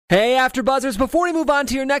Hey, AfterBuzzers, before we move on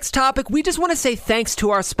to your next topic, we just want to say thanks to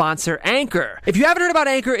our sponsor, Anchor. If you haven't heard about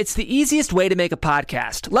Anchor, it's the easiest way to make a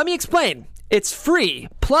podcast. Let me explain. It's free.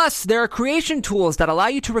 Plus, there are creation tools that allow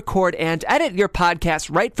you to record and edit your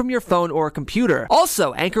podcast right from your phone or computer.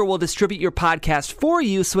 Also, Anchor will distribute your podcast for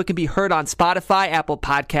you so it can be heard on Spotify, Apple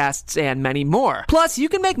Podcasts, and many more. Plus, you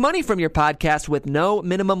can make money from your podcast with no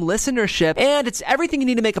minimum listenership, and it's everything you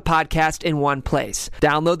need to make a podcast in one place.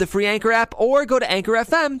 Download the free Anchor app or go to Anchor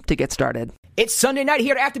FM to get started. It's Sunday night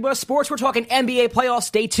here at AfterBuzz Sports. We're talking NBA playoffs.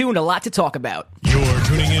 Stay tuned. A lot to talk about. You're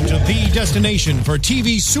tuning into the destination for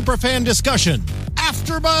TV superfan discussion,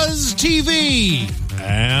 AfterBuzz TV.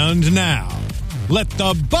 And now, let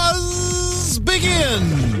the buzz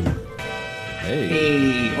begin.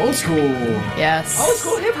 Hey, old school. Yes. Old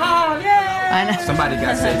school hip-hop. Yeah. I know. somebody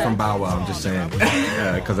got saved from Bow Wow. I'm just saying,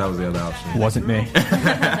 because that was the other option. Wasn't me.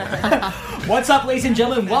 What's up, ladies and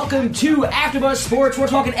gentlemen? Welcome to AfterBuzz Sports. We're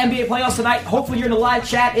talking NBA playoffs tonight. Hopefully you're in the live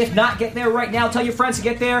chat. If not, get there right now. Tell your friends to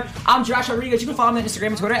get there. I'm Josh Rodriguez. You can follow me on Instagram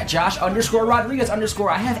and Twitter at Josh_Rodriguez_.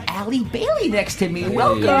 I have Allie Bailey next to me.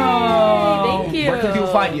 Welcome. Thank you. Where can people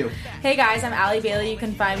find you? Hey guys, I'm Allie Bailey. You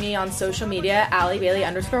can find me on social media,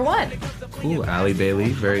 AllieBailey_1. Cool, Allie Bailey.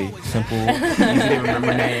 Very simple, easy to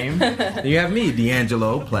remember name. Then you have me,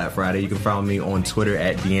 D'Angelo, Plat Friday. You can follow me on Twitter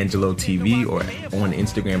at D'Angelo TV or on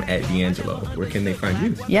Instagram at D'Angelo. Where can they find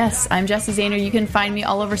you? Yes, I'm Jessie Zahner. You can find me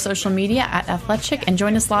all over social media at Athletic and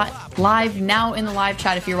join us live now in the live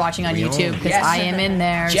chat if you're watching on YouTube because Yes. I am in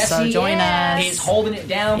there. Jessie so join us. is holding it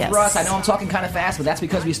down Yes. for us. I know I'm talking kind of fast, but that's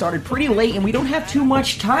because we started pretty late and we don't have too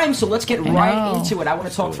much time, so let's get right into it. I want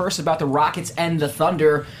to talk first about the Rockets and the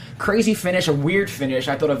Thunder. Crazy finish, a weird finish.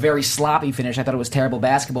 I thought a very sloppy finish. I thought it was terrible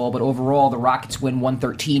basketball, but overall the Rockets win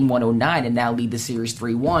 113-109 and now lead the series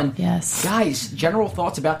 3-1. Yes. Guys, general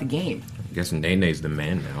thoughts about the game. I guess Nene's the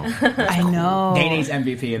man now. I know. Nene's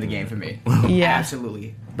MVP of the game for me. Yeah.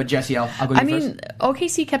 Absolutely. But Jesse, I'll go to you first.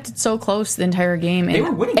 OKC kept it so close the entire game. They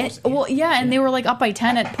were winning most of the game. Well, yeah, and they were like up by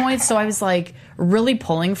 10 at points, so I was like really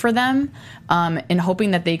pulling for them and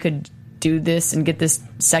hoping that they could do this and get this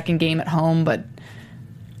second game at home, but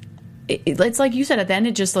it's like you said, at the end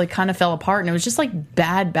it just like kind of fell apart and it was just like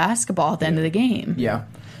bad basketball at the end of the game. Yeah.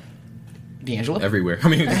 D'Angelo? Everywhere. I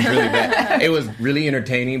mean, it was really bad. It was really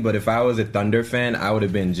entertaining, but if I was a Thunder fan, I would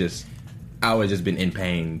have just been in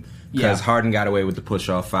pain. Because Harden got away with the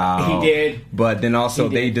push-off foul. He did. But then also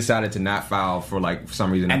they decided to not foul for for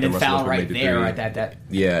some reason. And then Russell foul Westbrook right made the there three. at that.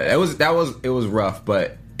 Yeah, it was rough,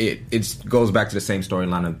 but it goes back to the same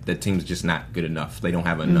storyline of the team's just not good enough. They don't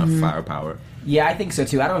have enough firepower. Yeah, I think so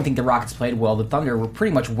too. I don't think the Rockets played well. The Thunder were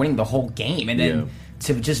pretty much winning the whole game, and then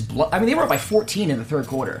to just they were up by 14 in the third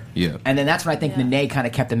quarter. Yeah, and then that's when I think Nene kind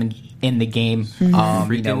of kept them in the game.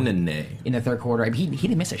 Freaking Nene in the third quarter. I mean, he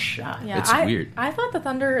didn't miss a shot. Yeah, it's weird. I thought the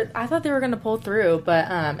Thunder. I thought they were going to pull through, but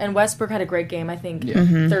and Westbrook had a great game. I think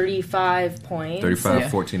 35 points, 35,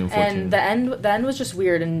 14, and 14. And the end was just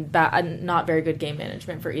weird and not very good game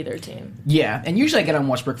management for either team. Yeah, and usually I get on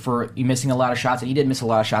Westbrook for missing a lot of shots, and he did miss a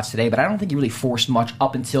lot of shots today. But I don't think he really forced much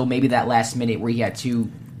up until maybe that last minute where he had two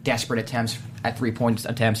desperate attempts at 3-point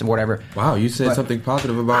attempts and whatever. Wow, you said something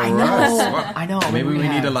positive about I Russ. know. Wow. I know. Maybe we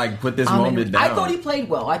need to put this moment down. I thought he played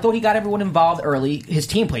well. I thought he got everyone involved early. His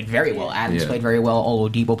team played very well. Adams played very well.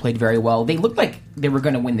 Oladipo played very well. They looked like they were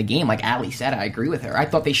going to win the game. Like Allie said, I agree with her. I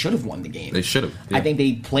thought they should have won the game. They should have. Yeah. I think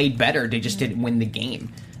they played better. They just didn't win the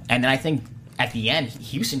game. And then I think at the end,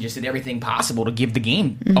 Houston just did everything possible to give the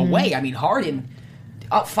game away. I mean, Harden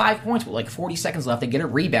up 5 points with 40 seconds left. They get a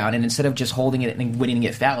rebound, and instead of just holding it and winning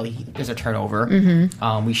it foul, there's a turnover.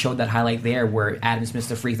 We showed that highlight there where Adams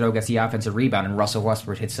missed a free throw, gets the offensive rebound, and Russell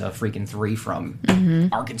Westbrook hits a freaking three from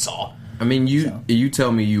Arkansas. I mean, you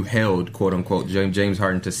tell me you held quote unquote James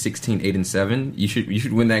Harden to 16, 8, and 7. You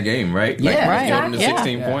should win that game, right? Yeah, right. You held him to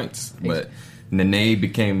 16 Yeah. points, but Nene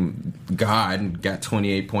became God and got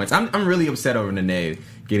 28 points. I'm really upset over Nene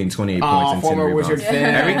getting 28 points and 10 former rebounds. Wizard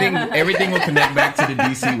fan. Everything will connect back to the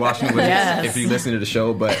DC Washington Wizards if you listen to the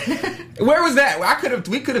show. But where was that?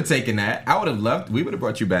 We could have taken that. I would have loved. We would have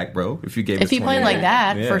brought you back, bro. If you gave us If he played 28. like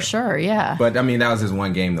that, Yeah. for sure, yeah. But I mean, that was his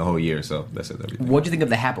one game the whole year, so that says everything. What do you think of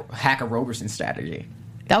the Hacker Roberson strategy?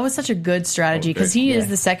 That was such a good strategy because he is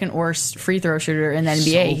the second worst free throw shooter in the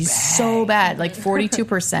NBA. He's so bad,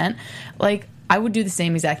 42%. I would do the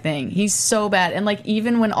same exact thing. He's so bad. And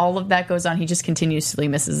even when all of that goes on, he just continuously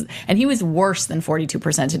misses. And he was worse than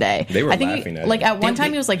 42% today. They were I laughing think at him. at one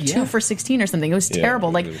time he was 2 for 16 or something. It was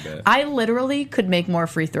terrible. it was really bad. I literally could make more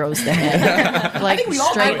free throws than him. think we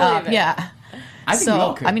all straight could. up. Yeah. I think we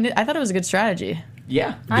all could. I thought it was a good strategy.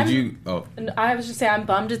 Yeah. Did you? Oh, I was just saying, I'm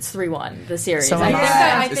bummed it's 3-1, the series. So I think am I.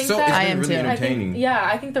 that, it's been really entertaining.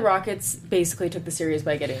 I think the Rockets basically took the series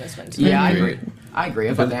by getting this win. Yeah, I agree. agree.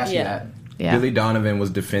 I was about to ask you that. Yeah. Billy Donovan was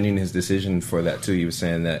defending his decision for that too. He was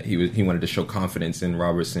saying that he wanted to show confidence in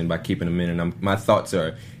Robertson by keeping him in. And my thoughts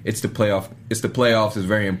are, it's the playoffs. It's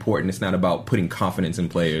very important. It's not about putting confidence in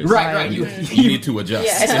players. Right. You need to adjust.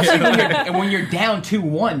 And when you're down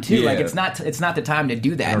 2-1 too, like Yeah. it's not the time to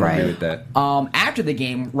do that. I don't agree with that. After the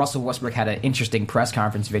game, Russell Westbrook had an interesting press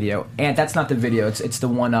conference video, and that's not the video. It's the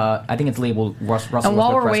one. I think it's labeled Russell And Westbrook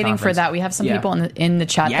while we're press waiting for conference. that, we have some Yeah. people in the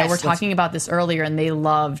chat that Yes, were let's- talking about this earlier, and they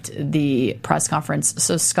loved the press conference.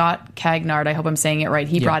 So Scott Cagnard, I hope I'm saying it right,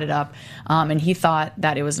 he brought it up, and he thought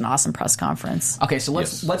that it was an awesome press conference. Okay, so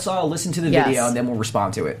let's listen to the Yes. video and then we'll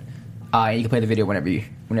respond to it. And you can play the video whenever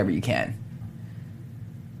you can.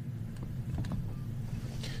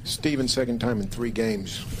 Steven, second time in 3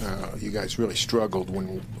 games, you guys really struggled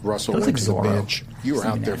when Russell Looks went like to the Zorro. bench. You were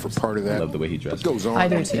out there for part of that. I love the way he dressed. What goes on I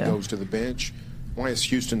do once he too. goes to the bench? Why is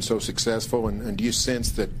Houston so successful? And do you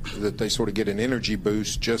sense that they sort of get an energy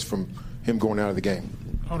boost just from him going out of the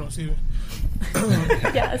game? Hold on, Steven.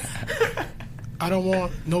 Yes. I don't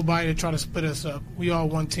want nobody to try to split us up. We all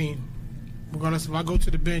one team. Regardless if I go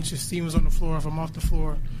to the bench, if Steven's on the floor, if I'm off the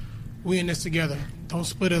floor, we in this together. Don't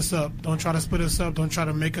split us up. Don't try to split us up. Don't try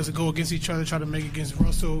to make us go against each other. Try to make it against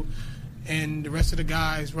Russell and the rest of the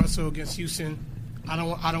guys. Russell against Houston. I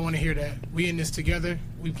don't want to hear that. We in this together.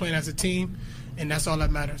 We playing as a team, and that's all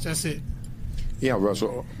that matters. That's it. Yeah,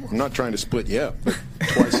 Russell, I'm not trying to split you up, but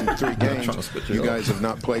twice in 3 trying to games, split you you up. guys have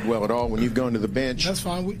not played well at all when you've gone to the bench. That's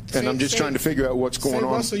fine. And I'm just trying to figure out what's going say,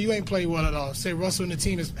 on. Russell, you ain't played well at all. Say Russell and the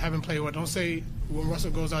team haven't played well. Don't say when Russell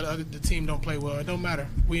goes out, the team don't play well. It don't matter.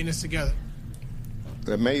 We in this together.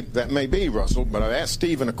 That may be, Russell, but I've asked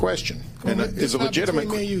Steven a question. And it's a legitimate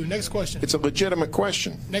Between me and you. Next question. It's a legitimate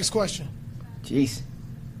question. Next question. Jeez.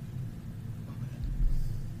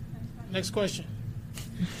 Next question.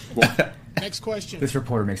 Next question. This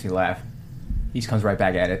reporter makes me laugh. He just comes right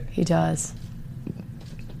back at it. He does.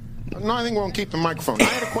 No, I think we're going to keep the microphone. I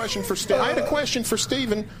had a question for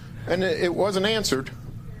Steven, and it wasn't answered.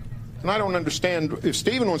 And I don't understand. If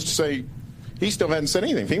Steven wants to say he still hadn't said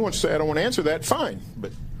anything, if he wants to say I don't want to answer that, fine.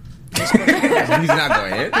 But He's not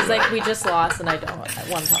going in. He's like, we just lost, and I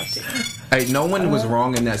want to talk to you. Hey, no one was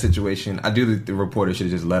wrong in that situation. I do think the reporter should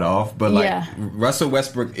have just let off. But, Yeah. Russell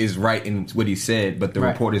Westbrook is right in what he said, but the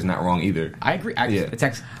Right. reporter's not wrong either. I agree. Yeah. It's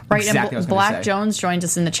Right, exactly and what I was gonna Black say. Jones joined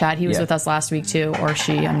us in the chat. He was Yeah. with us last week too, or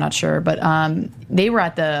she, I'm not sure. But they were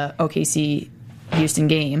at the OKC Houston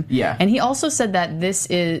game. Yeah. And he also said that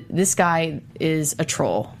this guy is a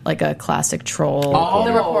troll, like a classic troll. Oh.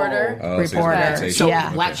 The reporter. So he's Reporter. gonna So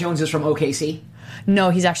Yeah. Black Jones is from OKC? No,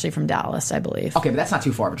 he's actually from Dallas, I believe. Okay, but that's not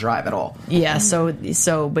too far of a drive at all. Yeah,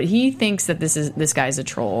 but he thinks that this guy's a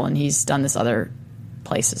troll, and he's done this other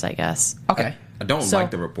places, I guess. Okay. I don't So-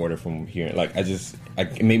 like the reporter from here. Like,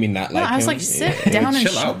 it made me not like No, I was him. like, sit Yeah. down and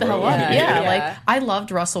Chill shut out, the bro. hell up. Yeah. Yeah, Yeah. like I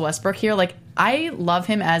loved Russell Westbrook here. Like I love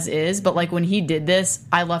him as is, but like when he did this,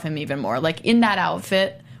 I love him even more. Like in that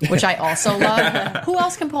outfit, which I also love. Who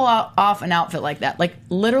else can pull off an outfit like that? Like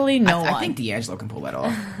literally no one. I think D'Angelo can pull that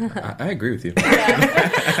off. I agree with you.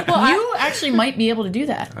 you actually might be able to do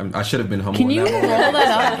that. I should have been humble. Can you on roll that one.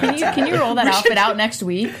 that up? Can you roll that outfit out next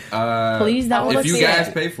week? Please, that would If you see guys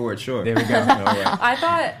it. pay for it, sure. There we go. All right. I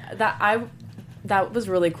thought that was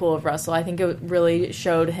really cool of Russell. I think it really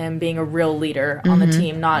showed him being a real leader on the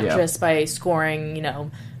team, not Yeah. just by scoring,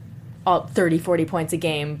 up 30, 40 points a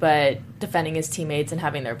game, but defending his teammates and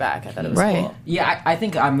having their back. I thought it was Right. cool. Yeah, I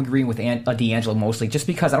think I'm agreeing with D'Angelo mostly, just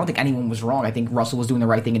because I don't think anyone was wrong. I think Russell was doing the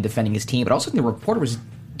right thing in defending his team, but also the reporter was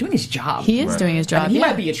doing his job. He is doing his job. I mean, he yeah.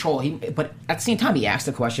 might be a troll, but at the same time, he asked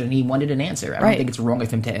the question and he wanted an answer. I don't Right. think it's wrong of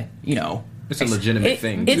him to, It's a legitimate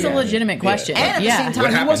thing. It's too. a legitimate question. And at yeah. the same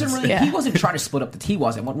time, What he wasn't happens? really Yeah. he wasn't trying to split up the T.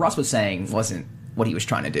 What Russ was saying wasn't what he was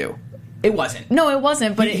trying to do. It wasn't. No, it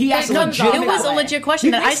wasn't. But He asked a it legitimate was a way. legit question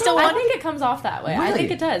You that think I so? still I want. think it comes off that way. I Really?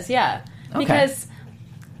 think it does, yeah. Okay. Because,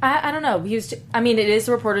 I don't know, it is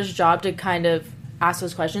the reporter's job to kind of ask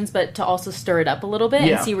those questions, but to also stir it up a little bit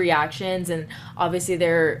Yeah. and see reactions, and obviously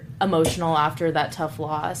they're emotional after that tough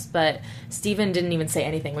loss, but Steven didn't even say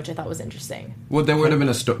anything, which I thought was interesting. Well, there would have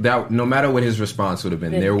been no matter what his response would have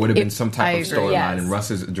been, there would have been some type I of agree. storyline, Yes. and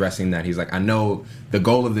Russ is addressing that. He's like, I know the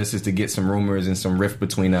goal of this is to get some rumors and some rift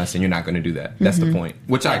between us, and you're not going to do that. That's the point,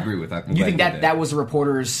 which I agree with. I'm You glad think he did that was the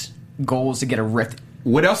reporter's goal, is to get a rift?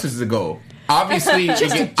 What else is the goal? Obviously,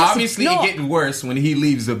 it's getting worse when he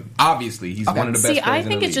leaves. Obviously, he's one of the best. See, players I in the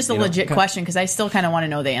think it's league, just a legit question because I still kind of want to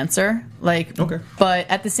know the answer. But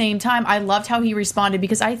at the same time, I loved how he responded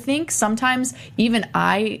because I think sometimes even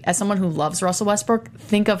I, as someone who loves Russell Westbrook,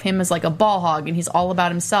 think of him as like a ball hog and he's all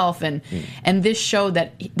about himself. And this showed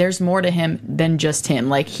that there's more to him than just him.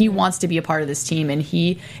 Like, he wants to be a part of this team and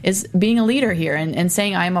he is being a leader here and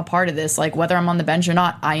saying, I am a part of this. Like, whether I'm on the bench or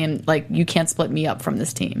not, I am, like, you can't split me up from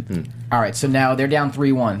this team. All right, so now they're down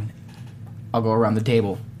 3-1. I'll go around the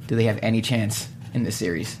table. Do they have any chance in this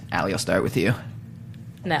series? Allie, I'll start with you.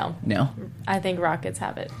 No. I think Rockets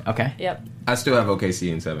have it. Okay. Yep. I still have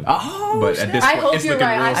OKC in 7. Oh, but at this I point, hope it's you're looking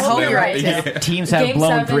right. real I hope slim. you're right, too. Yeah. Teams have Game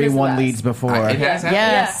blown 7 is the 3-1 best. leads before. It has happened.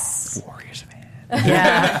 Yes. Warriors fan.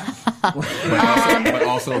 Yeah. But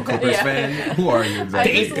also a Clippers fan. Who are you I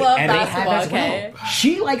exactly? just love And they have basketball, as okay? well.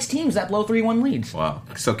 She likes teams that blow 3-1 leads. Wow.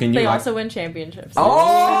 So can you They like, also win championships.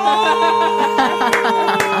 Oh!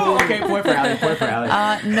 Okay, point for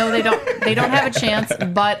Allie. No, they don't. They don't have a chance.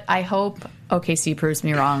 But I hope OKC proves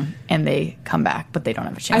me wrong and they come back. But they don't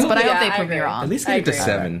have a chance. But I hope they prove me agree. wrong. at least I get it to agree.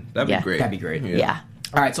 7? That'd be Yeah. great. That'd be great. Yeah.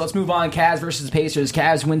 All right, so let's move on. Cavs versus Pacers.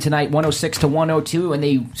 Cavs win tonight 106-102, and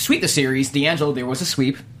they sweep the series. D'Angelo, there was a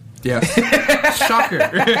sweep. Yeah. Shocker.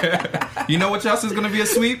 You know what else is going to be a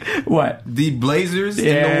sweep? What? The Blazers and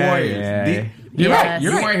the Warriors. You're Yes. right.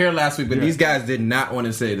 You weren't here last week, but these guys did not want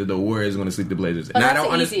to say that the Warriors are going to sweep the Blazers. But And I that's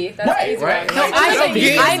don't easy. understand. That's easy. right. No, I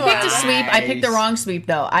Yes. picked a sweep. I picked the wrong sweep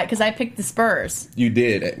though, because I picked the Spurs You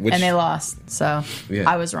did. Which, and they lost. So Yeah.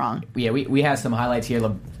 I was wrong. Yeah, we have some highlights here.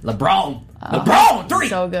 LeBron. LeBron, 3.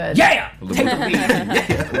 So good. Yeah. Take the lead.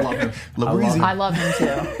 Yeah. Love him. I love him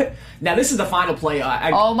too. Now, this is the final play.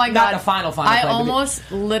 Oh my god! Not the final play. I but almost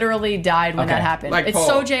literally died when Okay. that happened. Like It's Paul.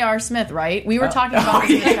 so J.R. Smith, right? We were talking about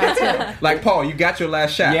this in the chat too. Like, Paul, you got your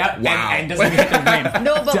last shot. Yeah, Wow. and doesn't even hit the rim.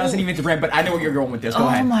 No, but doesn't even hit the rim, but I know where you're going with this. Go Oh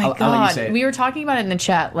ahead. my I'll let you god! say it. We were talking about it in the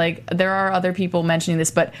chat. Like, there are other people mentioning this,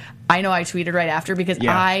 but I know I tweeted right after because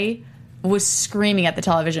Yeah. I was screaming at the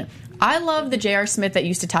television. I love the J.R. Smith that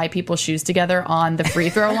used to tie people's shoes together on the free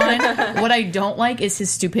throw line. What I don't like is his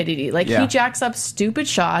stupidity. Like, Yeah. he jacks up stupid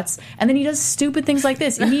shots, and then he does stupid things like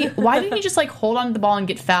this. Why didn't he just, like, hold on to the ball and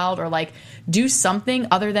get fouled or, like, do something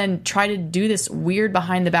other than try to do this weird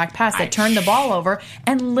behind-the-back pass that turned the ball over?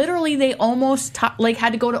 And literally, they almost,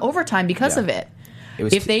 had to go to overtime because of it.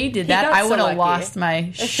 was If they did that, got I so would have lucky. lost my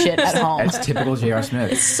shit at home. That's typical J.R.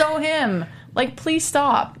 Smith. So him. Like, please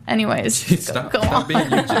stop. Anyways, Stop, go stop on. being you,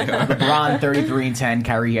 JR. LeBron 33 and 10.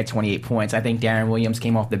 Kyrie had 28 points. I think Darren Williams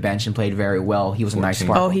came off the bench and played very well. He was a nice 14.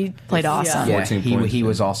 spark. Oh, he played awesome. yeah, 14 he points,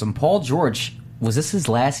 was awesome. Paul George, was this his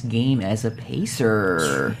last game as a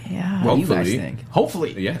Pacer? Yeah. What do you guys Hopefully. think?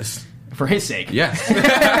 Hopefully. Yes. For his sake. Yes.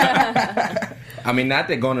 I mean, not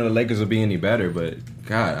that going to the Lakers will be any better, but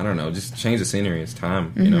God, I don't know. Just change the scenery. It's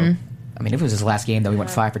time, you know. I mean, if it was his last game, though, he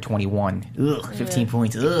went 5 for 21. Ugh, 15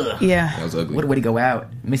 points. Ugh. Yeah. That was ugly. What a way to go out,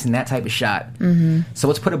 missing that type of shot. Mm-hmm. So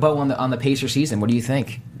let's put a bow on the Pacer season. What do you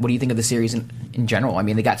think? What do you think of the series in general? I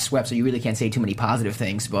mean, they got swept, so you really can't say too many positive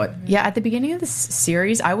things. But Yeah, at the beginning of this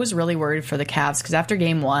series, I was really worried for the Cavs because after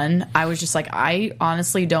game one, I was just like, I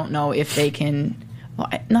honestly don't know if they can. Well,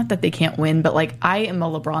 not that they can't win, but like, I am a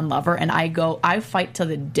LeBron lover, and I fight to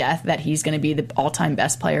the death that he's going to be the all-time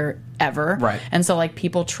best player ever. Right. And so like,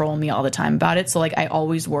 people troll me all the time about it. So like, I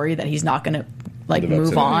always worry that he's not going to like Live up to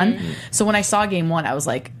move that. on. So when I saw game one, I was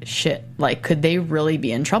like, shit, like, could they really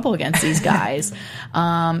be in trouble against these guys?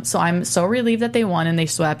 So I'm so relieved that they won and they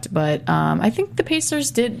swept. But I think the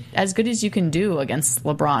Pacers did as good as you can do against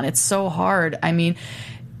LeBron. It's so hard. I mean,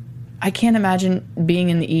 I can't imagine being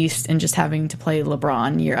in the East and just having to play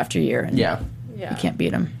LeBron year after year. And yeah. you can't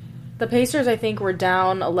beat him. The Pacers, I think, were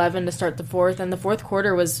down 11 to start the fourth, and the fourth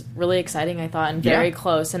quarter was really exciting, I thought, and very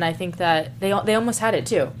close. And I think that they almost had it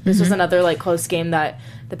too. This was another like close game that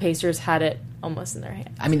the Pacers had it almost in their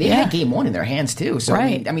hands. I mean, they had game one in their hands, too. So,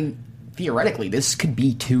 Right. I mean, theoretically, this could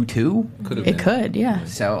be 2-2. Could have It been. could, yeah.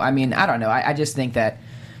 So, I mean, I don't know. I just think that,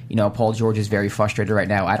 you know, Paul George is very frustrated right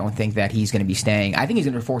now. I don't think that he's going to be staying. I think he's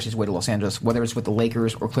going to force his way to Los Angeles, whether it's with the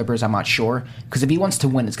Lakers or Clippers, I'm not sure. Because if he wants to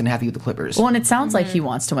win, it's going to have to be with the Clippers. Well, and it sounds like he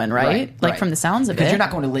wants to win, right? Like, from the sounds of it. Because you're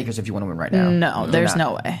not going to the Lakers if you want to win right now. No, You're there's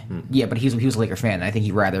not. no way. Yeah, but he was a Laker fan, and I think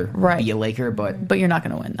he'd rather Right. be a Laker, but But you're not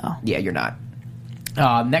going to win, though. yeah, you're not.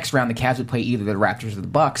 Next round, the Cavs would play either the Raptors or the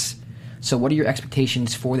Bucks. So what are your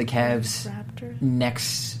expectations for the Cavs Raptors?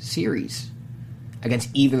 next series?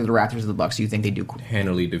 Against either the Raptors or the Bucks, do you think they do?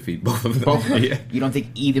 Handily defeat both of them. Yeah. You don't think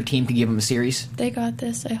either team can give them a series? They got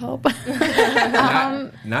this, I hope.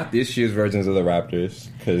 Not this year's versions of the Raptors,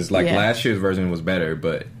 because like Yeah. last year's version was better,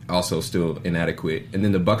 but also still inadequate. And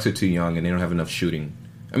then the Bucks are too young and they don't have enough shooting.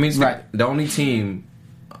 I mean, it's Right. the only team,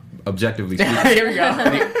 objectively speaking, Here we go.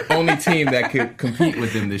 the only team that could compete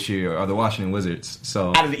with them this year are the Washington Wizards.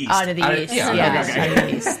 So Out of the East. Out of the East, yeah, yeah. okay. Out of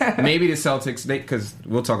the East. maybe the Celtics, because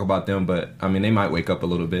we'll talk about them, but I mean, they might wake up a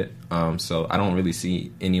little bit. So I don't really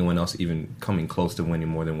see anyone else even coming close to winning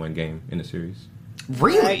more than one game in the series.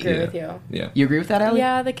 Really? I agree Yeah. with you. Yeah. You agree with that, Allie?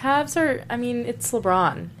 Yeah, the Cavs are. I mean, it's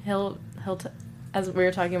LeBron. As we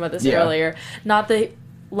were talking about this Yeah. earlier. Not that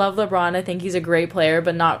love LeBron. I think he's a great player,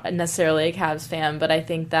 but not necessarily a Cavs fan. But I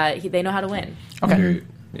think that they know how to win. Okay. Period.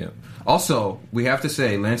 Yeah. Also, we have to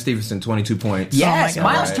say, Lance Stevenson, 22 points. Yes, Oh my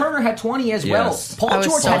God. Miles Turner had 20 as well. Yes. Paul I was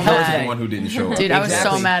George so had Paul help George is today. the one who didn't show up. Dude, I was so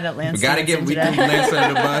Exactly. mad at Lance. We gotta give Stevenson today. Lance under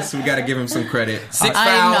the bus. We gotta give him some credit. 6 I'm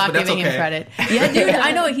fouls, not but that's giving okay. him credit. Yeah, dude,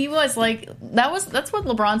 I know he was like that's what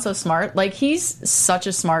LeBron's so smart. Like he's such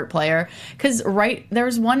a smart player because there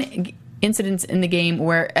was one incident in the game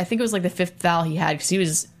where I think it was like the fifth foul he had because he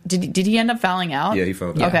was did he end up fouling out? Yeah, he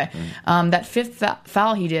fouled out. Okay, that fifth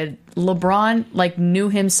foul he did, LeBron like knew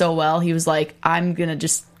him so well. He was like, I'm gonna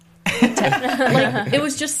just. Like it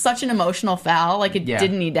was just such an emotional foul. Like it Yeah.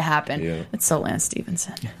 didn't need to happen. Yeah. It's so Lance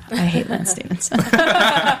Stevenson. I hate Lance Stevenson.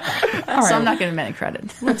 So I'm not giving him any credit.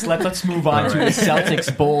 Let's move on to the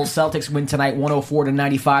Celtics Bulls. Celtics win tonight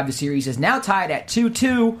 104-95. The series is now tied at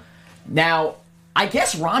 2-2. Now, I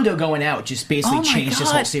guess Rondo going out just basically Oh my changed this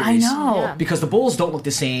God, whole series. I know. Yeah. Because the Bulls don't look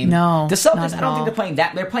the same. No, the Celtics, not at I don't all. think they're playing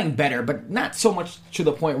that. They're playing better, but not so much to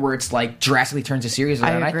the point where it's like drastically turns the series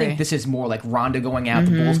around. I agree. think this is more like Rondo going out.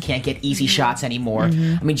 The Bulls can't get easy shots anymore. I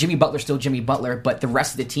mean, Jimmy Butler's still Jimmy Butler, but the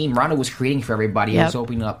rest of the team, Rondo was creating for everybody. He Yep. was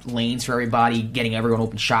opening up lanes for everybody, getting everyone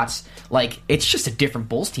open shots. Like, it's just a different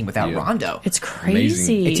Bulls team without Yeah. Rondo. It's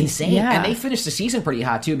crazy. It's insane. Yeah. And they finished the season pretty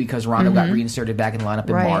hot, too, because Rondo got reinserted back in the lineup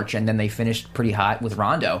in Right. March, and then they finished pretty hot with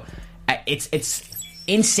Rondo. It's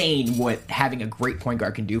insane what having a great point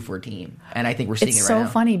guard can do for a team. And I think we're seeing It's it right so now.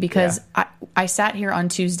 funny because I sat here on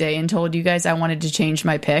Tuesday and told you guys I wanted to change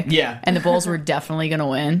my pick. Yeah. And the Bulls were definitely going to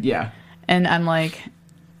win. Yeah. And I'm like,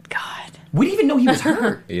 God. We didn't even know he was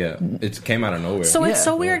hurt. Yeah, it came out of nowhere. So it's Yeah.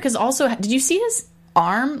 so weird because also, did you see his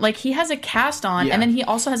arm? Like he has a cast on Yeah. and then he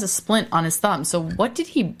also has a splint on his thumb. So what did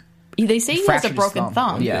he they say he has a Fractured his broken thumb.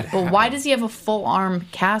 thumb. Yeah. But why does he have a full arm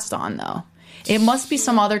cast on though? It must be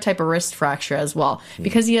some other type of wrist fracture as well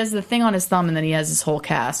because he has the thing on his thumb and then he has his whole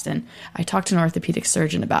cast. And I talked to an orthopedic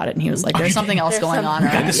surgeon about it and he was like, there's something else going on,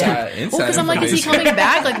 right? Yeah, Well, inside because I'm like, is he information. coming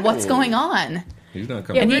back? Like, what's going on? He's gonna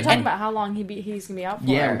come Yeah, back. we were he- talking and- about how long he's going to be out for.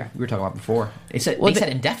 Yeah, we were talking about before. They said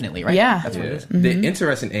indefinitely, right? Yeah. That's what it is. The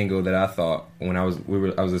interesting angle that I thought when I was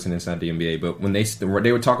listening inside the NBA, but when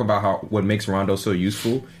they were talking about how what makes Rondo so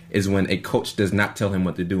useful is when a coach does not tell him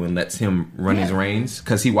what to do and lets him run his reins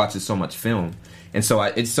because he watches so much film, and so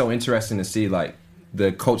it's so interesting to see like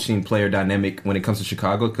the coaching player dynamic when it comes to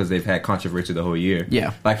Chicago because they've had controversy the whole year.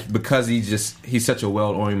 Yeah. like because he's such a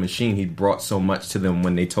well-oiled machine. He brought so much to them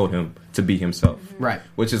when they told him to be himself. Right.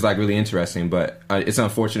 Which is like really interesting, but it's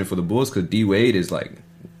unfortunate for the Bulls because D Wade is like,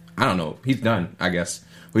 I don't know, he's done, I guess.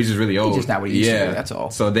 He's just really old. just not what he used to do, that's all.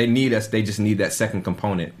 So they need us. They just need that second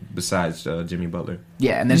component besides Jimmy Butler.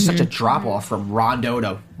 Yeah, and there's such a drop off from Rondo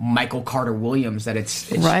to Michael Carter Williams that it's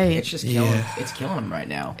Right. It's just killing. It's killing him right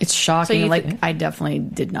now. It's shocking. you Like, I definitely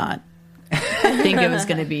did not think it was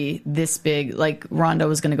going to be this big. Like, Rondo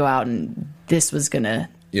was going to go out and this was going to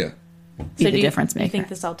Yeah. be the do difference you maker. think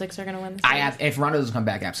the Celtics are going to win this? If Rondo doesn't come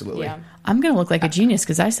back, absolutely. Yeah. I'm going to look like a genius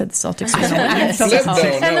because I said the Celtics were going to win this. Flip though.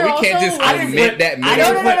 And they're No, we can't also just winning. admit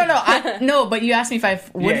that. No, but you asked me if I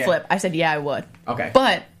would Yeah. flip. I said, yeah, I would. Okay.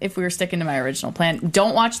 But if we were sticking to my original plan,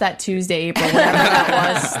 don't watch that Tuesday, April, whatever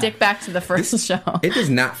that was. Stick back to the first show. It does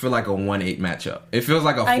not feel like a 1-8 matchup. It feels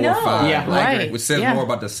like a 4-5. I know. Yeah. Right. Which says Yeah. more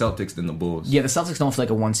about the Celtics than the Bulls. Yeah, the Celtics don't feel like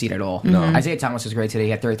a one seed at all. No. Isaiah Thomas was great today. He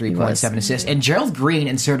had 33 points, 7 assists. And Gerald Green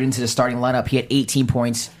inserted into the starting lineup. He had 18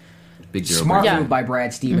 points. Big Gerald Smart Green. move by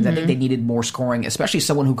Brad Stevens. I think they needed more scoring, especially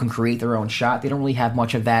someone who can create their own shot. They don't really have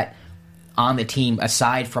much of that on the team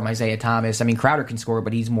aside from Isaiah Thomas. I mean, Crowder can score,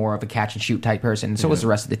 but he's more of a catch and shoot type person. And so is the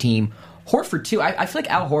rest of the team. Horford, too. I feel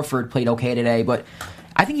like Al Horford played okay today, but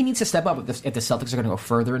I think he needs to step up if the Celtics are going to go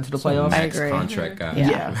further into the playoffs. I Max agree. contract guy.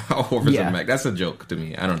 Yeah. Horford's Yeah. a max. That's a joke to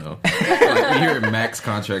me. I don't know. Like, you're a max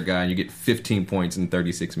contract guy and you get 15 points in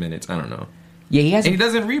 36 minutes. I don't know. Yeah, he has. And he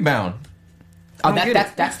doesn't rebound.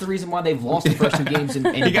 That's the reason why they've lost the first two games in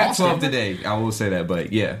He got Boston. 12 today. I will say that,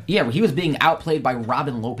 but yeah. Yeah, he was being outplayed by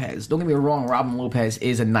Robin Lopez. Don't get me wrong, Robin Lopez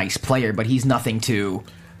is a nice player, but he's nothing to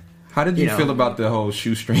How did you feel about the whole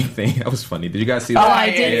shoestring thing? That was funny. Did you guys see Oh, that? I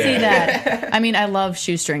did see that. I mean, I love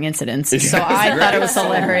shoestring incidents, so I thought it was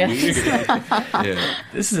hilarious. Yeah.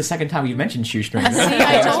 This is the second time you've mentioned shoestring. See,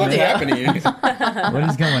 I told What's you. happening? What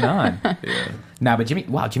is going on? Yeah. Nah, but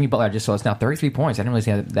Jimmy Butler just saw us now 33 points. I didn't really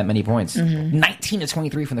see that many points. 19 to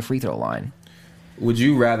 23 from the free throw line. Would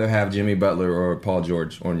you rather have Jimmy Butler or Paul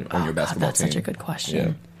George on your God, basketball that's team? such a good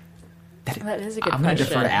question. That is a good I'm going to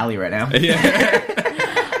question. defer to Allie right now.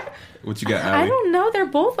 What you got, I Allie? don't know. They're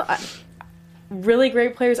both really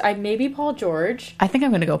great players. Maybe Paul George. I think I'm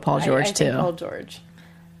going to go Paul George, I too. think Paul George.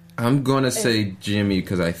 I'm going to say Jimmy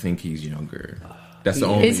because I think he's younger. That's the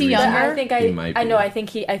only Is he reason. younger? I think He might I be. know. I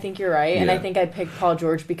think you're right, and Yeah. I think I picked Paul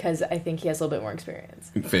George because I think he has a little bit more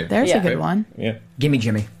experience. Fair. There's Yeah. a good one. Yeah. Give me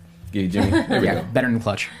Jimmy. Yeah, Jimmy. There we Yeah, go. better than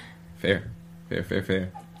Clutch. Fair.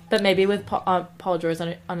 But maybe with Paul George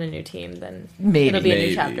on a new team, then Maybe. it'll be a Maybe.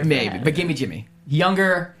 new chapter. for Maybe. him. But give me Jimmy.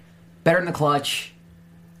 Younger, better than the Clutch,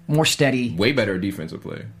 more steady. Way better defensive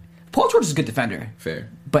player. Paul George is a good defender. Fair.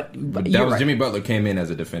 But But that you're was right. Jimmy Butler came in as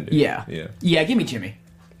a defender. Yeah. Yeah. Give me Jimmy.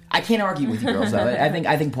 I can't argue with you girls, though.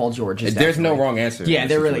 I think Paul George is There's no definitely- wrong answer. Yeah, in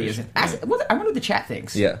there this really situation. isn't. I wonder what the chat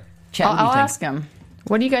thinks. Yeah. Chat, what do you I'll think? ask him.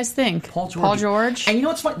 What do you guys think? Paul George. And you know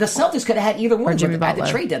what's funny? The Celtics could have had either one Or Jimmy at the Butler.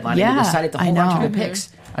 trade deadline. Yeah, and they decided to I hold on to know. the picks.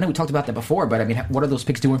 I know we talked about that before, but I mean, what are those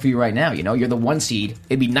picks doing for you right now? You know, you're the 1 seed.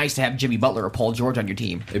 It'd be nice to have Jimmy Butler or Paul George on your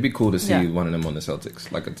team. It'd be cool to see Yeah. one of them on the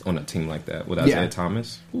Celtics, like on a team like that with Yeah. Isaiah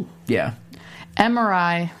Thomas. Ooh. Yeah.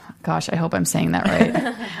 MRI, gosh, I hope I'm saying that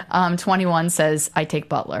right. 21 says, I take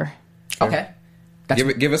Butler. Okay.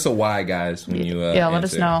 Give us a why, guys. When you Yeah, let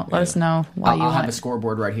us answer. know. Let us know why you I'll want have a it.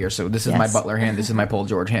 scoreboard right here. So this is my Yes. Butler hand. This is my Paul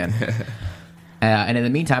George hand. And in the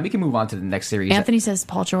meantime, we can move on to the next series. Anthony says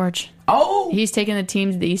Paul George. Oh! He's taking the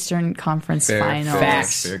team to the Eastern Conference Finals.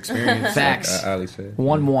 Facts. Fair experience. Facts. Like Ali said.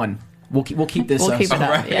 1-1. We'll keep this. We'll keep it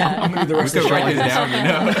up. Yeah. I'm going to do the We rest of could the show. write this down, you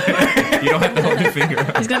know. You don't have to hold your finger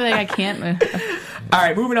up. He's going to be like, I can't move. All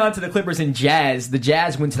right, moving on to the Clippers and Jazz. The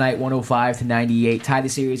Jazz win tonight 105-98, tie the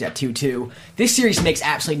series at 2-2. This series makes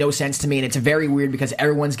absolutely no sense to me, and it's very weird because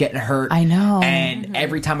everyone's getting hurt. I know. And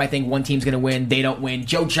every time I think one team's going to win, they don't win.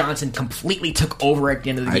 Joe Johnson completely took over at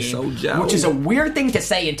the end of the I game, so Joe. which is a weird thing to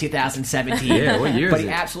say in 2017. Yeah, what year But is he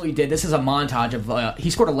it? absolutely did. This is a montage of he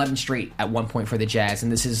scored 11 straight at one point for the Jazz, and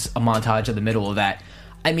this is a montage of the middle of that.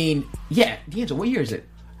 I mean, yeah, D'Angelo, what year is it?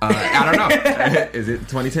 I don't know. Is it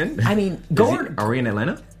 2010? I mean, Gordon. Are we in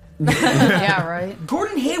Atlanta? Yeah, right.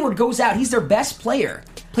 Gordon Hayward goes out. He's their best player.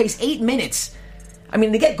 Plays 8 minutes. I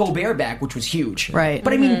mean, they get Gobert back, which was huge. Right.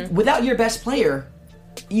 But I mean, without your best player,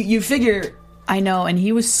 you figure. I know, and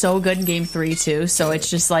he was so good in Game 3 too. So it's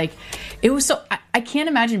just like, it was so. I can't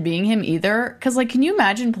imagine being him either. Because like, can you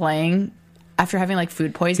imagine playing after having like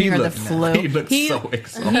food poisoning He or the looked- flu? he looked so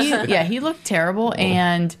exhausted. He looked terrible,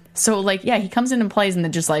 and so like, yeah, he comes in and plays, and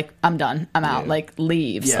then just like, I'm done, I'm out, Yeah. like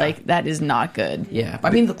leaves. Yeah. Like that is not good. Yeah. I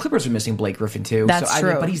mean, the Clippers are missing Blake Griffin too. That's so, I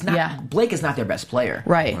mean, true. but he's not. Yeah. Blake is not their best player.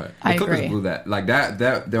 Right. Right. I The Clippers agree. blew that. Like that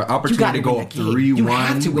their You opportunity got to to go win up that game. You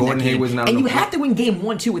have 3-1. to win Gordon that game. Hayward's not and on you the have to win Game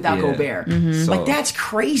 1 too without Yeah. Gobert. So- Like that's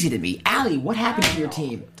crazy to me. Allie, what happened to your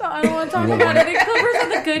team? I don't want to talk about it. The Clippers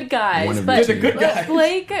are the good guys, One of but the good but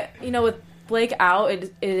Blake, with Blake out,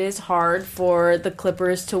 it is hard for the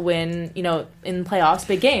Clippers to win, in playoffs,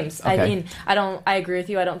 big games. Okay. I mean, I agree with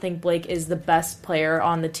you. I don't think Blake is the best player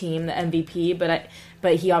on the team, the MVP,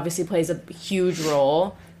 but he obviously plays a huge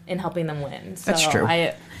role in helping them win. So That's true.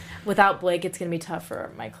 Without Blake, it's going to be tough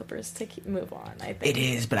for my Clippers to move on, I think. It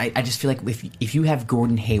is, but I just feel like if you have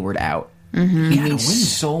Gordon Hayward out, he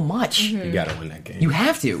means so much. You gotta win that game. You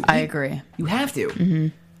have to. I agree. You have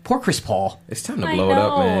to. Poor Chris Paul. It's time to I blow it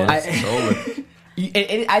up, know. man. I- It's over.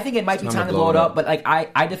 I think it might be time to blow it up, but like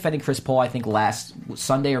I defended Chris Paul, I think last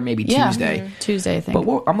Sunday or maybe Yeah. Tuesday. Tuesday, I think.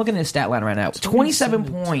 But I'm looking at his stat line right now. 27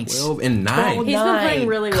 points. 12 and 9. He's been playing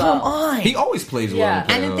really well. Come on. He always plays well. Yeah. in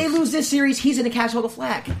the And if they playoffs. lose this series, he's going to catch all the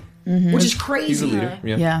flack, which is He's a crazy. leader.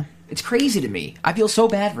 Yeah. yeah. It's crazy to me. I feel so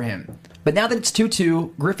bad for him. But now that it's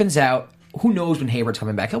 2-2, Griffin's out. Who knows when Hayward's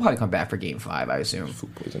coming back? He'll probably come back for Game 5, I assume.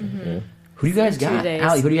 Food poisoning. Yeah. Who do you guys 2 got? days.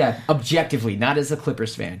 Allie, who do you have? Objectively, not as a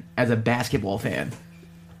Clippers fan, as a basketball fan.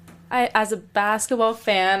 As a basketball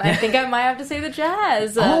fan, I think I might have to say the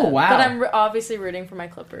Jazz. Oh, wow. But I'm obviously rooting for my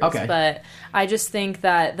Clippers. Okay. But I just think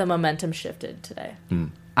that the momentum shifted today.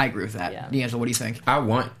 I agree with that. Yeah. D'Angelo, what do you think? I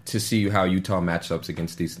want to see how Utah matches up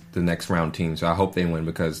against the next round team. So I hope they win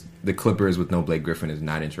because the Clippers with no Blake Griffin is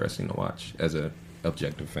not interesting to watch as a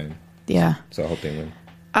objective fan. Yeah. So I hope they win.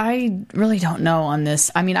 I really don't know on this.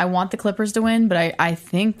 I mean, I want the Clippers to win, but I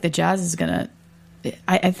think the Jazz is going to...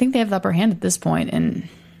 I think they have the upper hand at this point, and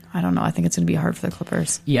I don't know. I think it's going to be hard for the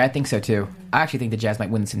Clippers. Yeah, I think so too. I actually think the Jazz might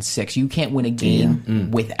win this in 6. You can't win a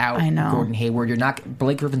game without Gordon Hayward.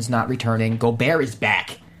 Blake Griffin's not returning. Gobert is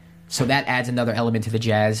back. So that adds another element to the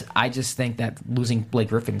Jazz. I just think that losing Blake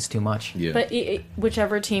Griffin's too much. Yeah. But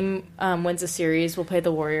whichever team wins a series will play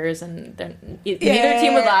the Warriors, and then neither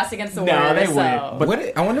team would last against the Warriors. they so. wouldn't.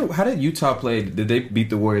 But I wonder, how did Utah play? Did they beat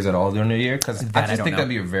the Warriors at all during the year? Because I I just don't think know. that'd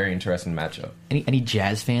be a very interesting matchup. Any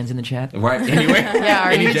Jazz fans in the chat? Right? Anyway. Yeah,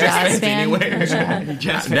 are you a Jazz fan? Anyway.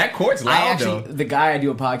 That court's loud, though. The guy I do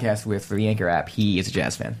a podcast with for the Anchor app, he is a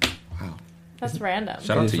Jazz fan. That's random.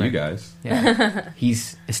 Shout out to you guys. Yeah.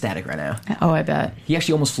 He's ecstatic right now. Oh, I bet. He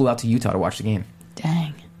actually almost flew out to Utah to watch the game.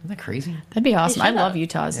 Dang. Isn't that crazy? That'd be awesome. I should've. love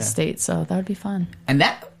Utah as a state, so that would be fun. And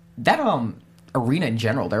that arena in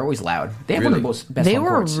general, they're always loud. They have one of the Really? best They home were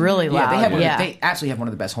courts. really loud, They, have yeah. they absolutely have one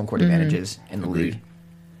of the best home court advantages in the league.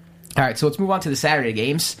 All right, so let's move on to the Saturday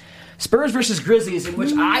games. Spurs versus Grizzlies, in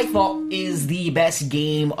which I thought is the best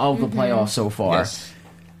game of the playoffs so far. Yes.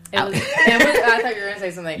 It was, I thought you were going to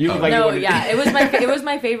say something. You look like you no, wanted to- yeah, it was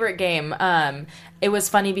my favorite game. It was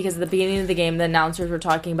funny because at the beginning of the game, the announcers were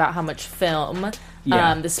talking about how much film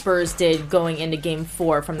the Spurs did going into Game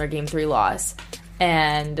 4 from their Game 3 loss,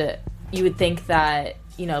 and you would think that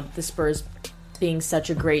the Spurs being such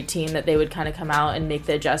a great team that they would kind of come out and make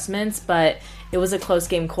the adjustments, but it was a close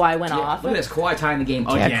game. Kawhi went off. Look at this, Kawhi tying the game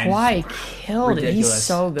Yeah, again. Kawhi killed it. He's Ridiculous.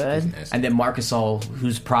 so good. And then Marc Gasol,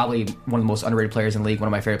 who's probably one of the most underrated players in the league, one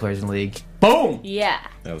of my favorite players in the league. Boom! Yeah.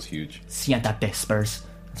 That was huge. Siéntate, Spurs.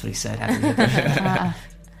 That's what he said. After he hit that.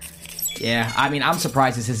 Yeah, I mean, I'm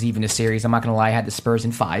surprised this is even a series. I'm not going to lie. I had the Spurs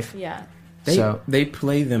in 5. Yeah. They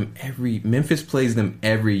play them Memphis plays them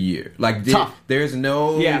every year. Like Tough. there's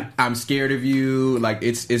no I'm scared of you. Like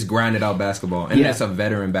it's grinded out basketball, and it's a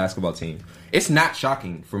veteran basketball team. It's not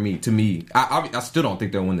shocking to me. I still don't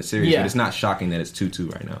think they'll win the series, but it's not shocking that it's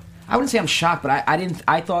 2-2 right now. I wouldn't say I'm shocked, but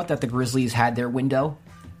I thought that the Grizzlies had their window.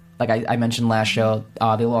 Like I mentioned last show,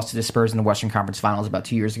 they lost to the Spurs in the Western Conference Finals about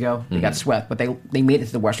 2 years ago. They got swept, but they made it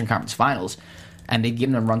to the Western Conference Finals, and they've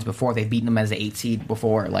given them runs before. They've beaten them as the 8th seed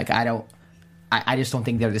before. Like I just don't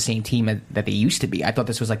think they're the same team that they used to be. I thought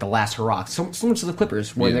this was like the last hurrah. So much to the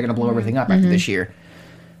Clippers, where they're going to blow everything up after this year.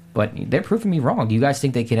 But they're proving me wrong. Do you guys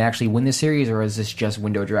think they can actually win this series, or is this just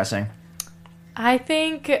window dressing? I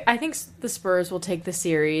think the Spurs will take the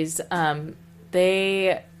series.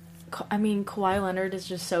 Kawhi Leonard is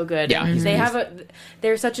just so good. Yeah, the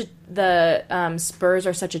Spurs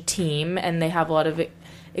are such a team, and they have a lot of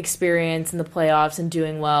experience in the playoffs and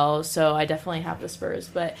doing well. So I definitely have the Spurs.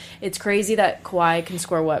 But it's crazy that Kawhi can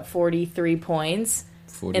score 43 points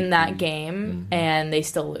in that game, and they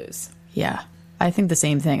still lose. Yeah, I think the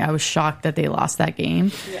same thing. I was shocked that they lost that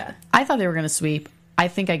game. Yeah, I thought they were going to sweep. I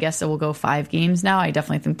guess it will go 5 games now. I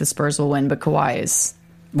definitely think the Spurs will win, but Kawhi is...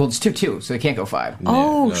 Well, it's 2-2, so they can't go 5.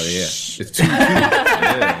 It's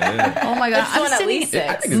 2-2. Oh my God. I'm at least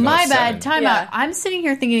 6. My bad. 7. Timeout. Yeah. I'm sitting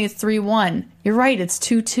here thinking it's 3-1. You're right. It's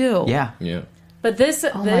 2-2. Yeah. Yeah. But this,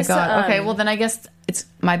 Oh my God. Okay, well then I guess it's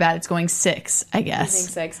my bad. It's going 6, I guess.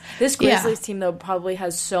 6. This Grizzlies team though probably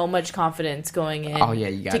has so much confidence going in. Oh, yeah,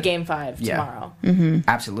 you got to it. Game 5 tomorrow.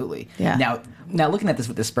 Absolutely. Yeah. Now looking at this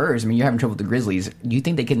with the Spurs, I mean, you're having trouble with the Grizzlies. Do you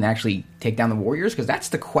think they can actually take down the Warriors? Because that's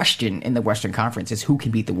the question in the Western Conference: is who can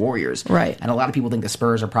beat the Warriors? Right. And a lot of people think the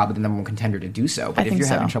Spurs are probably the number one contender to do so. But I if think you're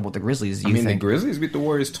having so. trouble with the Grizzlies, I you mean, think the Grizzlies beat the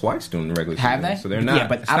Warriors twice during the regular Have season. they? So they're not. Yeah,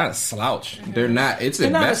 but it's I not don't- a slouch. They're not. It's they're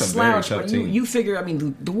not that's a a very slouch? tough But team. you figure, I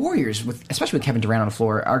mean, the Warriors, especially with Kevin Durant on the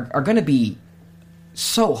floor, are going to be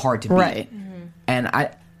so hard to beat. Right. And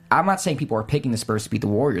I'm not saying people are picking the Spurs to beat the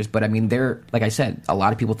Warriors, but I mean, they're, like I said, a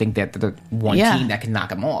lot of people think that they're the one Yeah. team that can knock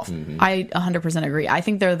them off. I 100% agree. I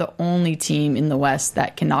think they're the only team in the West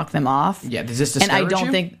that can knock them off. Yeah, does this And I discourage don't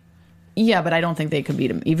you? think... Yeah, but I don't think they could beat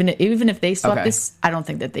them. Even if they swept Okay. this, I don't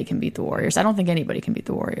think that they can beat the Warriors. I don't think anybody can beat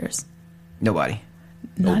the Warriors. Nobody.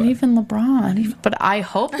 Not even LeBron. But I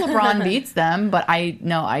hope LeBron beats them, but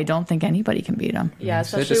I don't think anybody can beat them. Yeah,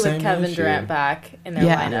 said the especially same with Kevin last year. Durant back in their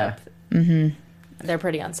Yeah. lineup. Mm-hmm. They're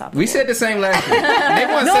pretty unstoppable. We said the same last year. They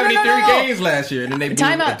won No, no, 73 no. games last year, and then they blew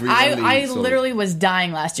Time the out. 3-1 I lead, so- literally was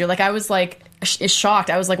dying last year. Like, I was like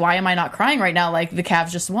shocked. I was like, why am I not crying right now? Like, the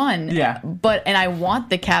Cavs just won. Yeah. And I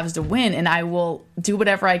want the Cavs to win, and I will do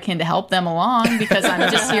whatever I can to help them along because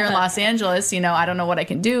I'm just here in Los Angeles. I don't know what I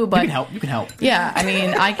can do, but You can help. yeah, I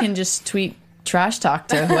mean, I can just tweet trash talk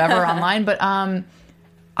to whoever online, but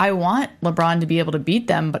I want LeBron to be able to beat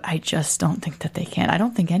them, but I just don't think that they can. I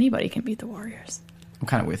don't think anybody can beat the Warriors. I'm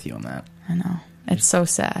kind of with you on that. I know. It's so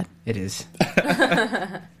sad. It is.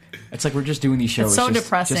 It's like we're just doing these shows. It's so just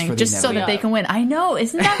depressing, for the just so that inevitable. they can win. I know,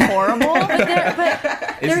 isn't that horrible?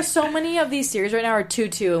 But there's so many of these series right now are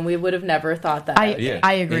 2-2, and we would have never thought that.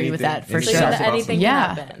 I agree with that for So sure. anything can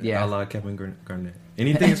happen. Yeah. I love Kevin Garnett.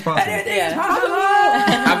 Anything is possible.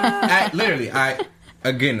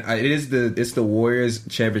 It's the Warriors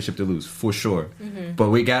championship to lose for sure.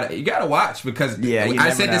 But you gotta watch because you I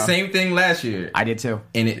never said know. the same thing last year. I did too.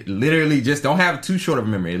 And it literally just don't have too short of a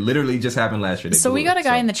memory. It literally just happened last year. They So blew we got it, a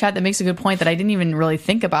guy in the chat that makes a good point that I didn't even really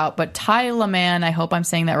think about, but Ty LeMan, I hope I'm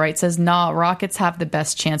saying that right, says, nah, Rockets have the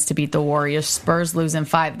best chance to beat the Warriors. Spurs lose in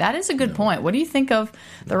 5. That is a good point. What do you think of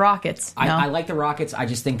the Rockets? No? I like the Rockets. I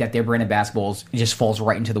just think that their brand of basketball just falls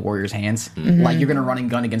right into the Warriors' hands. Like, you're going to run and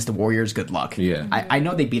gun against the Warriors. Good luck. Yeah. I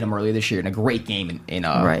know they beat them earlier this year in a great game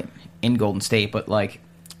in Golden State, but like,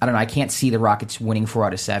 I don't know. I can't see the Rockets winning 4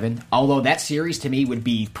 out of 7. Although that series to me would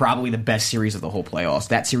be probably the best series of the whole playoffs.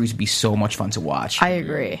 That series would be so much fun to watch. I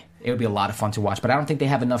agree. It would be a lot of fun to watch, but I don't think they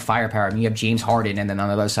have enough firepower. I mean, you have James Harden, and then on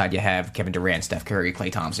the other side you have Kevin Durant, Steph Curry,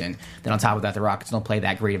 Klay Thompson. Then on top of that, the Rockets don't play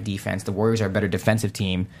that great of defense. The Warriors are a better defensive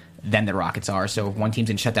team than the Rockets are. So if one team's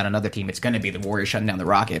going to shut down another team, it's going to be the Warriors shutting down the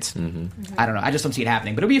Rockets. I don't know. I just don't see it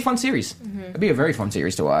happening, but it'll be a fun series. It'll be a very fun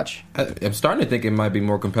series to watch. I'm starting to think it might be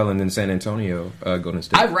more compelling than San Antonio Golden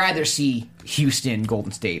State. I'd rather see Houston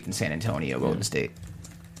Golden State than San Antonio Golden State.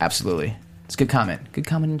 Absolutely. It's a good comment. Good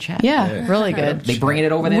comment in chat. Yeah, really good. They bringing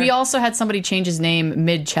it over there? We also had somebody change his name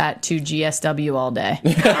mid-chat to GSW all day.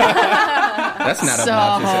 That's not So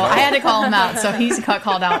obnoxious at all. I had to call him out, so he's got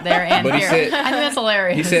called out there and But he here. said- I think that's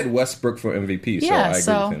hilarious. He said Westbrook for MVP, so I agree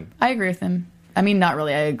with him. I agree with him. I mean, not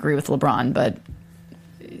really. I agree with LeBron, but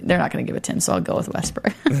they're not going to give it to him, so I'll go with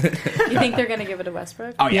Westbrook. You think they're going to give it to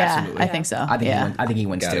Westbrook? Oh, yeah, Yeah, absolutely. I think so. I think, Yeah. I think he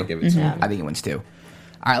wins Gotta too. give it to him. I think he wins too.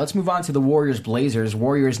 All right, let's move on to the Warriors-Blazers.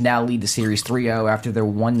 Warriors now lead the series 3-0 after their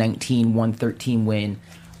 119-113 win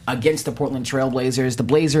against the Portland Trail Blazers. The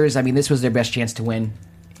Blazers, I mean, this was their best chance to win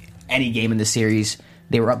any game in the series.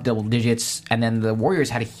 They were up double digits, and then the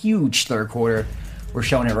Warriors had a huge third quarter. We're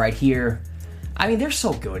showing it right here. I mean, they're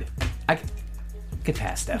so good. I could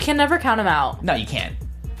pass them. You can never count them out. No, you can't.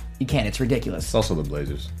 You can't. It's ridiculous. It's also the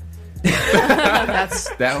Blazers. That's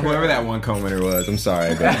Whoever that one commenter was, I'm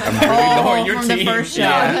sorry, but I'm really low on your from team. the first show. He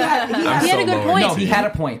I'm had so a good low on point. your No, he team. had a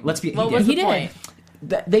point. Let's be. What was He the did. point?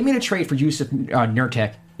 They made a trade for Yusuf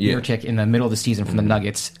Nurkic. Yeah. Nurkic in the middle of the season from the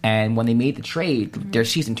Nuggets, and when they made the trade, their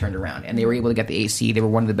season turned around, and they were able to get the AC. They were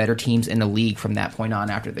one of the better teams in the league from that point on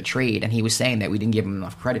after the trade, and he was saying that we didn't give them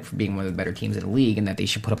enough credit for being one of the better teams in the league, and that they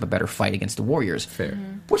should put up a better fight against the Warriors. Fair.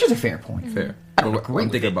 Which is a fair point. Fair. I don't But agree I'm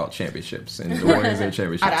with thinking it. about championships, and the Warriors are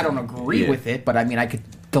championships. I don't agree Yeah. with it, but I mean, I could.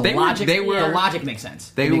 The They were- logic. they were- the logic makes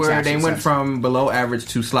sense. They It makes were. absolute They went sense. from below average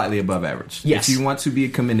to slightly above average. Yes. If you want to be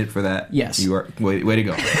commended for that, Yes. you are. Way to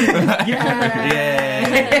go.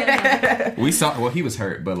 Yeah. We saw. Well, he was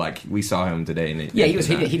hurt, but like we saw him today. And Yeah, he was.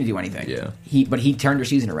 He didn't do anything. Yeah. But he turned their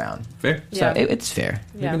season around. fair. So Yeah. it's fair.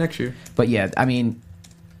 Yeah. Maybe next year. But yeah, I mean,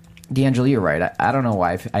 D'Angelo, you're right. I don't know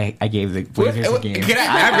why I gave the Blazers a game. Can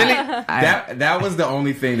I really? That was the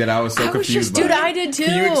only thing that I was so I was confused just, by. dude, I did too.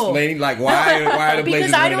 Can you explain like why are the Blazers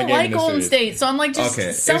because I winning don't the game like in this Golden series? State, so I'm like, just Okay,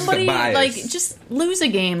 it's the somebody bias. like just lose a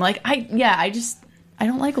game. Like I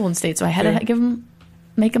don't like Golden State, so I had to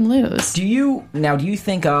make them lose. Do you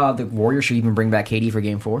think the Warriors should even bring back KD for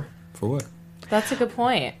Game 4? For what? That's a good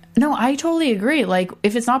point. No, I totally agree. Like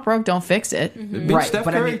if it's not broke, don't fix it. Bench Right, Steph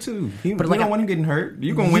but I Curry mean- too. but But like don't I- want him getting hurt.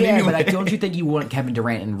 You're gonna win Yeah, anyway. but don't you think you want Kevin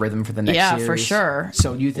Durant in rhythm for the next Yeah, series? for sure.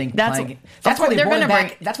 So do you think That's playing, of that's why course they they're brought him gonna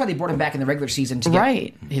back? That's why they brought him back in the regular season to get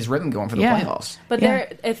Right. his rhythm going for the Yeah. playoffs. But Yeah.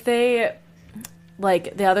 if they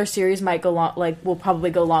like the other series might go will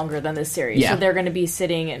probably go longer than this series. Yeah. So they're going to be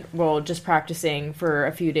sitting and just practicing for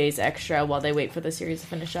a few days extra while they wait for the series to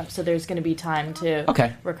finish up. So there's going to be time to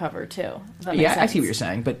recover too. If that makes Yeah, I sense. see what you're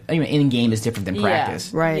saying, but in game is different than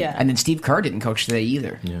practice, Right. Yeah. And then Steve Kerr didn't coach today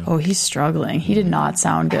either. Oh, he's struggling. He did not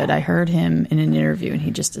sound good. I heard him in an interview, and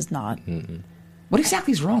he just does not. What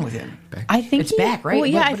exactly is wrong with him? I think It's back, right? Well,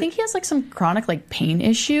 yeah, But- I think he has like some chronic like pain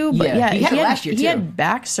issue. But Yeah, yeah, he had it last year, He too. had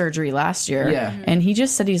back surgery last year. Yeah. and he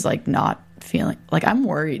just said he's like not feeling like I'm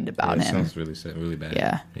worried about That him. sounds really sad, really bad.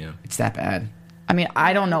 Yeah. Yeah. It's that bad. I mean,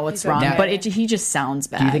 I don't know what's He's wrong, okay. but he just sounds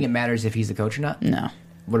bad. Do you think it matters if he's the coach or not? No,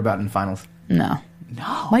 What about in the finals? no.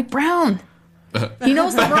 No. Mike Brown. He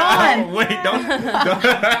knows LeBron. Wait,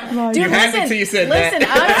 don't. Dude, You had listen, me till you said listen,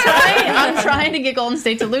 that. I'm trying to get Golden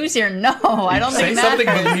State to lose here. No, I don't Say think that. something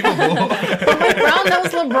believable. Mike Brown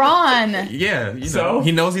knows LeBron. Yeah, you So? know,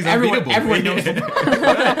 he knows he's Everyone unbeatable. knows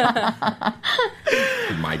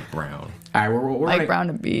Mike Brown. All right, we're Mike gonna, Brown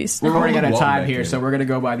and Beast. we're running out of Walton time back here, in. so we're gonna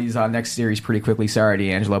go by these next series pretty quickly. Sorry,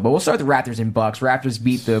 D'Angelo, but we'll start with the Raptors and Bucks. Raptors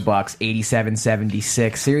beat the Bucks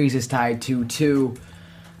 87-76. Series is tied 2-2.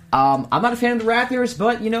 I'm not a fan of the Raptors,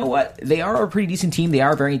 but you know what? They are a pretty decent team. They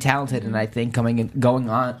are very talented, and I think going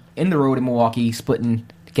on in the road in Milwaukee, splitting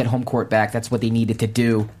to get home court back, that's what they needed to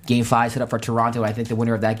do. Game 5 set up for Toronto. I think the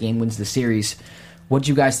winner of that game wins the series. What did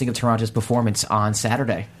you guys think of Toronto's performance on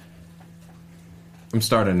Saturday? I'm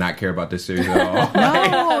starting to not care about this series at all.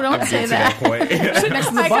 No, don't say that. Point.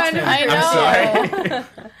 I know.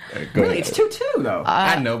 Go Really, ahead. it's 2-2 though.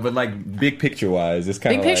 I know, but like big picture wise, it's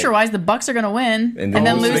kind Big of picture wise, the Bucks are going to win and then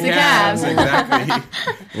lose lose to the Cavs.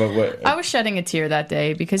 Exactly. what? I was shedding a tear that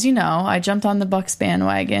day because, I jumped on the Bucks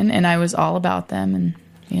bandwagon and I was all about them. And,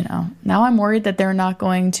 now I'm worried that they're not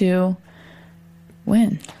going to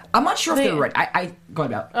win. I'm not sure if They- they're right. I go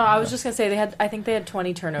ahead, Al. Oh, I was just gonna say I think they had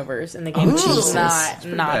 20 turnovers in the game, which Jesus. is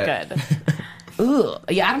not good. Ugh.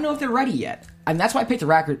 Yeah, I don't know if they're ready yet. And that's why I picked the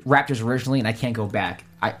Raptors originally, and I can't go back.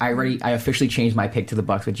 I officially changed my pick to the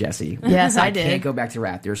Bucks with Jesse. Yes, I did. Can't go back to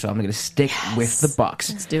Raptors, so I'm going to stick with the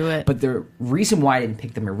Bucks. Let's do it. But the reason why I didn't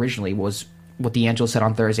pick them originally was what D'Angelo said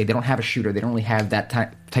on Thursday. They don't have a shooter. They don't really have that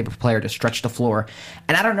type of player to stretch the floor.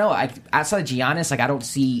 And I don't know. Outside of Giannis, I don't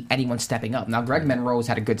see anyone stepping up. Now, Greg Monroe's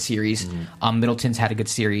had a good series. Middleton's had a good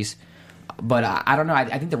series. But I don't know.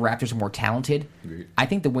 I think the Raptors are more talented. Agreed. I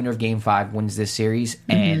think the winner of Game 5 wins this series.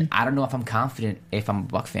 And I don't know if I'm confident if I'm a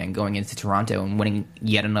Buck fan going into Toronto and winning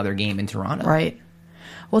yet another game in Toronto. Right.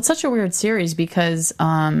 Well, it's such a weird series because,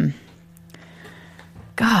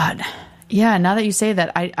 God, yeah, now that you say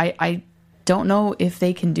that, I don't know if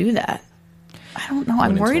they can do that. I don't know.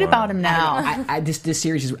 I'm in worried Toronto. about him now. This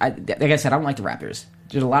series is like I said, I don't like the Raptors.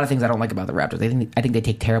 There's a lot of things I don't like about the Raptors. I think they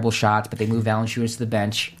take terrible shots, but they move Valanciunas to the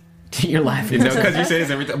bench. You're laughing Because you say this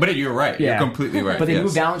every time, but you're right. Yeah. You're completely right. But they yes.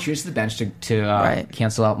 moved Valanciunas to the bench to Right.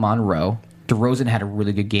 cancel out Monroe. DeRozan had a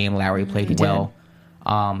really good game. Lowry played well.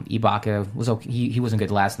 Ibaka was okay. He wasn't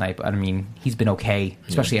good last night, but I mean he's been okay,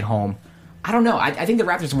 especially at home. I don't know. I think the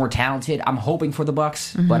Raptors are more talented. I'm hoping for the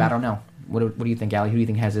Bucks, but I don't know. What do you think, Allie? Who do you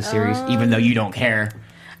think has this series? Even though you don't care.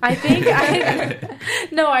 I think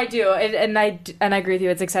no, I do, and I agree with you.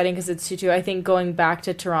 It's exciting because it's 2-2. I think going back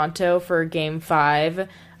to Toronto for Game 5,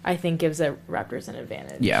 I think gives the Raptors an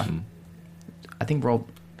advantage. Yeah, I think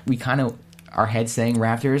we kind of our heads saying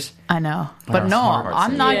Raptors. I know. But Our no, hearts I'm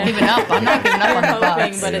saying- not Yeah. giving up. I'm not giving up on the Hoping,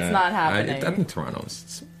 Bucks. but it's not happening. I think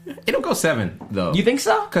Toronto's. It'll go 7 though. You think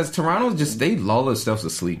so? Because Toronto's just they lull themselves to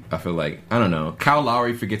sleep. I feel like I don't know. Kyle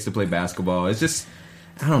Lowry forgets to play basketball. It's just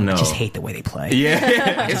I don't know. I just hate the way they play.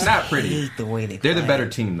 Yeah, it's not pretty. hate the way they They're the play. better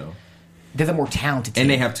team though, They're the more talented team. and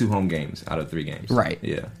they have 2 home games out of 3 games. Right.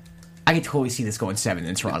 Yeah. I could totally see this going 7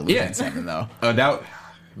 and Toronto losing Yeah. 7 though. That.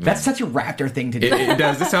 That's such a Raptor thing to do. It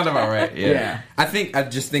does. This sounds about right. Yeah. Yeah. I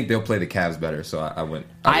just think they'll play the Cavs better. So I went.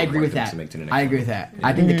 I would agree want with them that. to make it to the next I round. agree with that.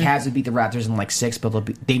 I think the Cavs would beat the Raptors in like 6, but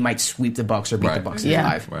they might sweep the Bucks or beat the Right. Bucks in Yeah.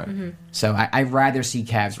 5. Right. So I'd rather see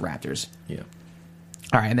Cavs Raptors. Yeah.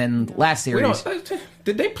 All right, and then last We series. don't,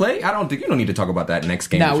 did they play? I don't think you don't need to talk about that next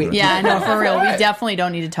game. No, Sure. Yeah, I know, for real. We definitely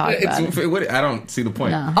don't need to talk about it. I don't see the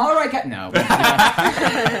point. No. All right, no.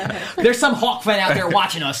 There's some Hawk fan out there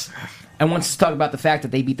watching us and wants to talk about the fact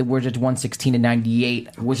that they beat the Wizards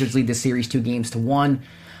 116-98. Wizards lead the series 2-1.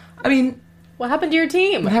 I mean, What happened to your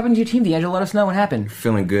team? what happened to your team, D'Angelo? Let us know what happened.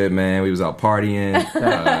 Feeling good, man. We was out partying.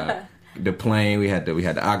 The plane, we had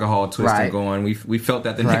the alcohol twisting Right. going. We felt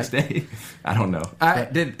that the Right. next day. I don't know.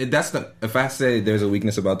 If I say there's a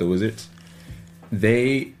weakness about the Wizards,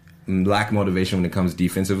 they lack motivation when it comes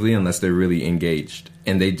defensively unless they're really engaged.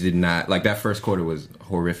 And they did not. Like that first quarter was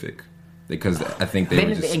horrific because I think they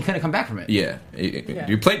were just. couldn't come back from it. Yeah,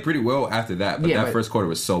 you played pretty well after that, but Yeah, that but- first quarter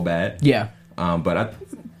was so bad. Yeah. But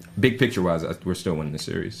big picture wise, we're still winning the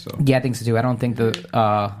series. So Yeah, I think so too. I don't think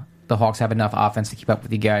the Hawks have enough offense to keep up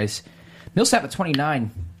with you guys. Millsap at 29,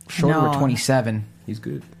 Schroeder No. at 27. he's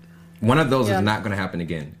good. One of those Yeah. is not going to happen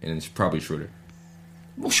again, and it's probably Schroeder.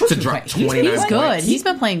 Well, Schroeder's To drop been- 29 He's good. points. He's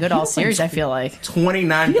been playing good all series, I feel like.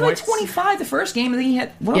 29 He had like points. 25 the first game, and then he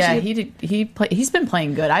had. What else Yeah, he had? he's been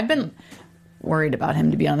playing good. I've been worried about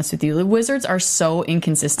him, to be honest with you. The Wizards are so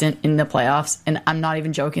inconsistent in the playoffs, and I'm not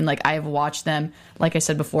even joking. Like, I have watched them, like I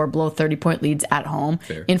said before, blow 30-point leads at home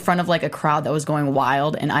Fair. in front of like a crowd that was going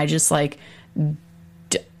wild, and I just like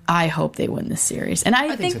I hope they win this series. And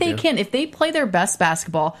I think so, they too. can. If they play their best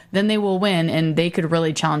basketball, then they will win, and they could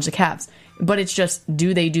really challenge the Cavs. But it's just,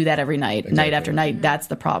 do they do that every night, night after night? That's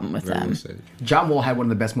the problem with them. John Wall had one of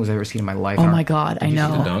the best moves I've ever seen in my life. Oh my God, I see the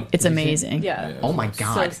know. dunk? It's amazing. Yeah. Oh my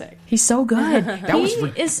God. So sick. He's so good.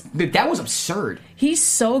 That was absurd. He's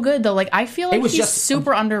so good though. Like, I feel like was he's just-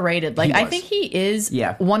 super underrated. Like, He I was. think he is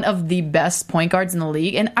Yeah. one of the best point guards in the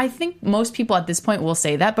league, and I think most people at this point will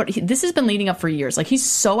say that. But this has been leading up for years. Like, he's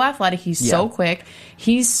so athletic. He's so quick.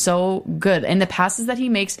 He's so good, and the passes that he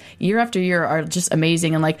makes year after year are just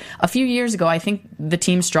amazing. And like a few years ago, I think the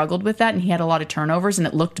team struggled with that, and he had a lot of turnovers, and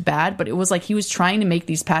it looked bad. But it was like he was trying to make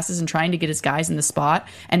these passes and trying to get his guys in the spot.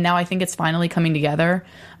 And now I think it's finally coming together.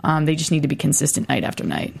 They just need to be consistent night after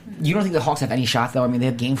night. You don't think the Hawks have any shot, though? I mean, they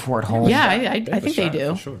have Game 4 at home. Yeah, I think they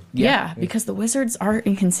do. Sure. Yeah, because the Wizards are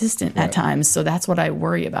inconsistent at times, so that's what I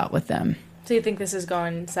worry about with them. So you think this is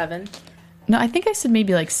going 7? No, I think I said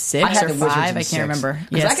maybe like 6 I had or the Wizards 5. in I 6. can't remember. 'Cause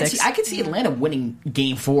Yeah, I could 6. see, I could see Atlanta winning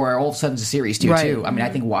Game 4. All of a sudden, it's a series too. Right. I mean, I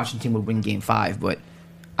think Washington would win Game 5, but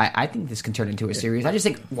I think this can turn into a series. I just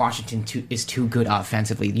think Washington is too good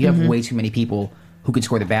offensively. You have way too many people who can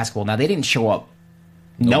score the basketball. Now they didn't show up.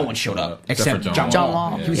 No one showed up except for John John Wall.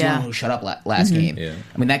 Wall. He was the Yeah. only one who shut up last game. Yeah.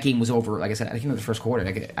 I mean, that game was over. Like I said, I think it was the first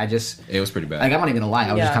quarter. I just It was pretty bad. like I'm not even gonna lie.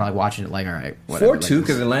 I was just Yeah. kind of like watching it. Like, all right, whatever. 4-2 Like,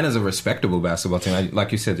 because Atlanta's a respectable basketball team.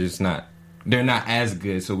 Like you said, they're not as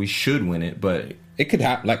good, so we should win it. But it could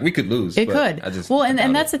happen. Like we could lose. It but could. I just Well, and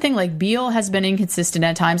doubt that's it. the thing. Like, Beal has been inconsistent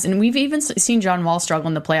at times, and we've even seen John Wall struggle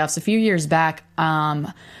in the playoffs. A few years back,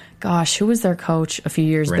 gosh, who was their coach a few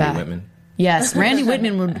years Randy back? Whitman. Yes, Randy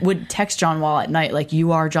Whitman would text John Wall at night, like,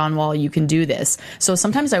 you are John Wall, you can do this. So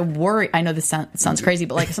sometimes I worry, I know this sounds crazy,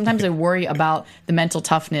 but like sometimes I worry about the mental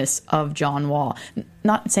toughness of John Wall.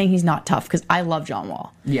 Not saying he's not tough, because I love John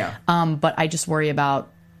Wall. Yeah. But I just worry about,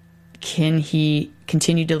 can he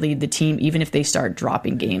continue to lead the team even if they start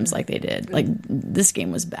dropping games like they did? Like, this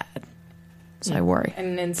game was bad. So I worry.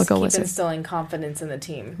 And then But go keep Wizards. instilling confidence in the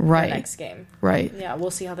team for Right. the next game. Right. Yeah,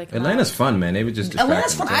 we'll see how they come Atlanta's out. fun, man. They would just distract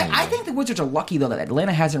Atlanta's fun. themselves. I think the Wizards are lucky though that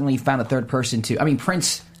Atlanta hasn't really found a third person to. I mean,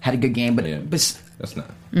 Prince had a good game, but Yeah. but That's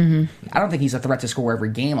not. I don't think he's a threat to score every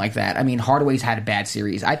game like that. I mean, Hardaway's had a bad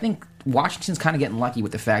series. I think Washington's kind of getting lucky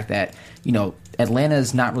with the fact that, you know,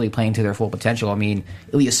 Atlanta's not really playing to their full potential. I mean,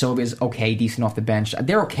 Ilyasova's okay, decent off the bench.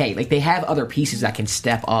 They're okay. Like, they have other pieces that can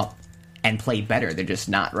step up and play better. They're just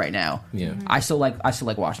not right now. Yeah. I still like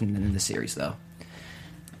Washington in the series though.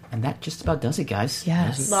 And that just about does it, guys.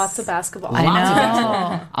 Yes. Lots of basketball. I Lots of know.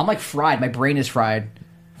 basketball. I'm like fried. My brain is fried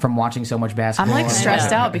from watching so much I'm basketball. like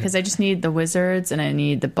stressed out because I just need the Wizards and I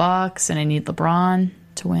need the Bucks and I need LeBron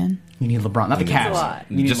to win. You need LeBron, not the Cavs. lot.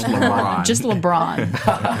 You need Just LeBron. Just LeBron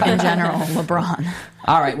in general. LeBron.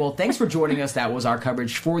 All right, well, thanks for joining us. That was our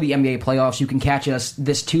coverage for the NBA playoffs. You can catch us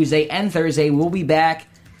this Tuesday and Thursday. We'll be back.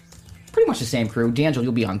 Pretty much the same crew. D'Angelo,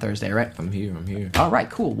 you'll be on Thursday, right? I'm here. All right,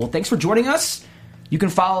 cool. Well, thanks for joining us. You can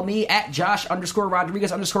follow me at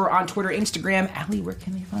Josh_Rodriguez_ on Twitter, Instagram. Allie, where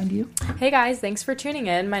can they find you? Hey guys, thanks for tuning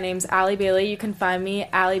in. My name's Allie Bailey. You can find me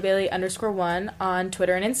AllieBailey_1 on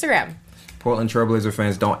Twitter and Instagram. Portland Trailblazer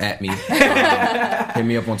fans, don't at me. Hit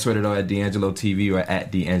me up on Twitter, though, at D'Angelo TV or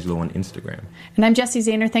at D'Angelo on Instagram. And I'm Jessie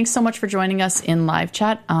Zahner. Thanks so much for joining us in live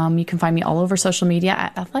chat. You can find me all over social media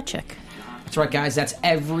at Athletic. That's right, guys. That's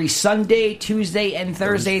every Sunday, Tuesday, and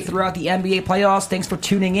Thursday throughout the NBA playoffs. Thanks for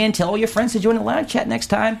tuning in. Tell all your friends to join the live chat next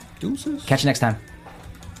time. Deuces. Catch you next time.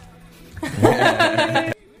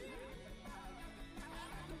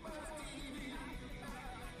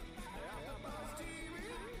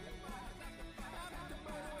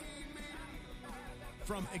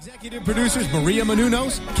 From executive producers Maria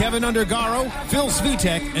Menounos, Kevin Undergaro, Phil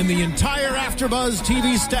Svitek, and the entire AfterBuzz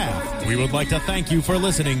TV staff, we would like to thank you for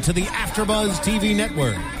listening to the AfterBuzz TV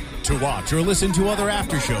network. To watch or listen to other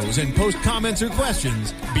after shows and post comments or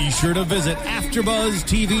questions, be sure to visit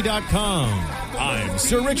AfterBuzzTV.com. I'm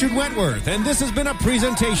Sir Richard Wentworth, and this has been a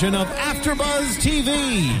presentation of AfterBuzz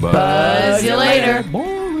TV. Buzz you later.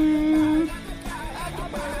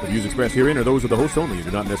 The views expressed herein are those of the host only and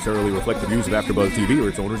do not necessarily reflect the views of AfterBuzz TV or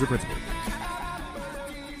its owners or principals.